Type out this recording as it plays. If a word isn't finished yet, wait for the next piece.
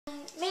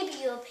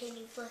your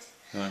painting first.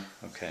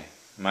 Okay.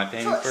 My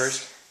painting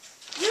first?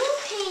 Your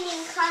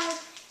painting kind of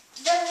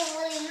doesn't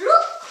really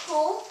look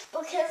cool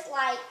because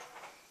like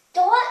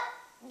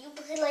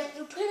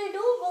you put it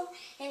over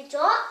and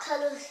dark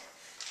colors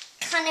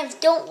kind of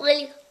don't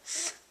really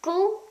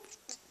go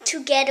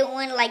together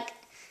when like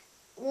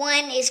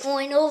one is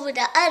going over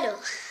the other.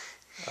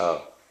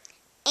 Oh.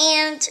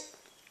 And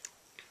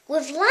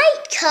with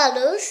light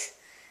colors,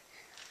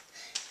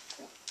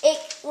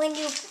 when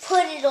you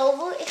put it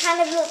over, it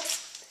kind of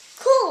looks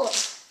cooler.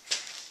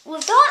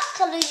 With dark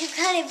colors, you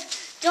kind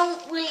of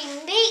don't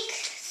really make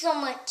so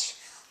much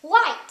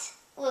white.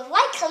 With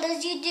light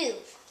colors, you do.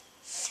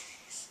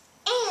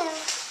 And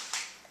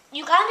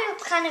you gotta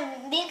kind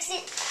of mix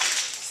it.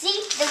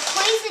 See, the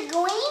crazy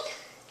green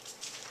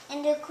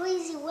and the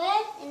crazy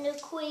red and the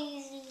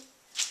crazy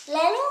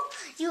yellow,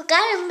 you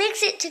gotta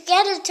mix it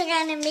together to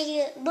kind of make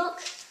it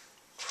look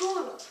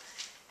cooler.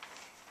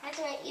 That's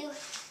right, you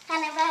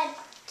kind of had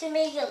to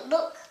make it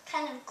look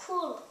kind of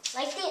cooler,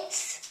 like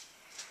this.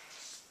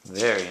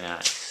 Very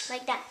nice.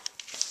 Like that.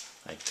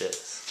 Like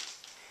this.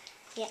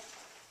 Yeah.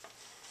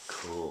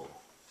 Cool.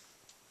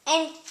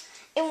 And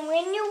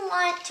when you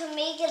want to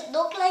make it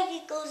look like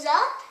it goes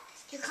up,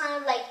 you kind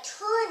of like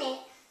turn it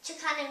to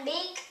kind of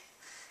make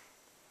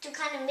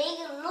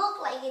it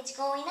look like it's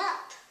going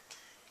up.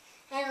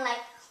 And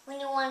like when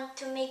you want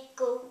to make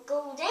go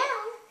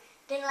down,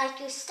 then like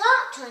you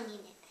stop turning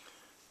it.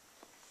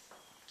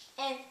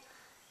 And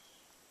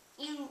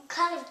you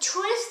kind of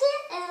twist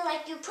it, and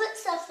like you put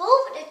stuff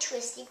over the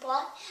twisty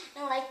part,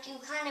 and like you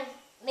kind of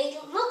make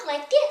it look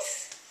like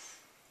this.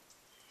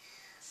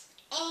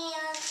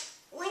 And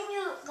when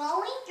you're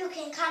going, you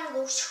can kind of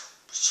go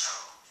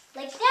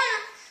like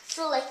that.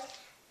 So like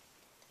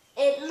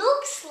it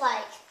looks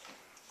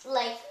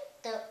like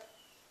the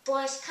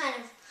brush kind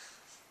of,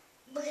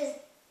 because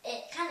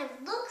it kind of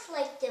looks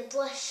like the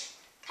brush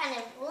kind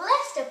of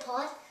left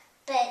apart,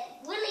 but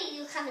really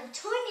you kind of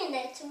turning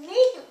it to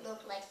make it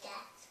look like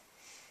that.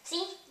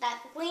 See,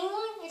 that green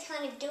one is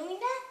kind of doing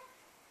that.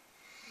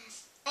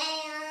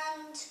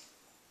 And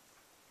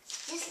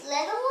this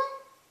little one,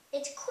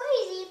 it's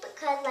crazy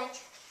because like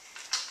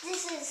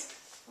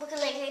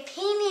I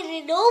painted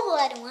it over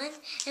the other one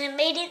and it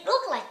made it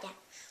look like that.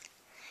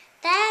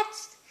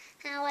 That's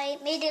how I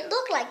made it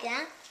look like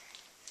that.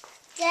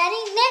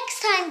 Daddy,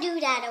 next time do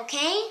that,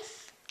 okay?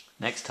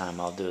 Next time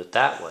I'll do it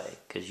that way,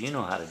 because you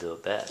know how to do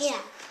it best.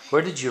 Yeah.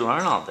 Where did you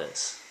learn all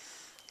this?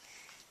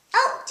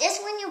 Oh,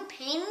 just when you're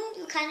painting,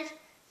 you kind of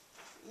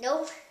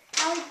know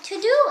how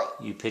to do it.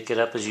 You pick it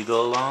up as you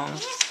go along?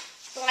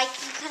 Yeah. Like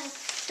you kind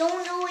of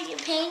don't know what you're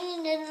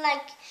painting, then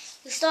like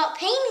you start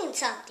painting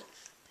something.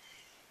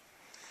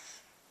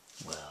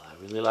 Well,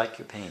 I really like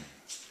your painting.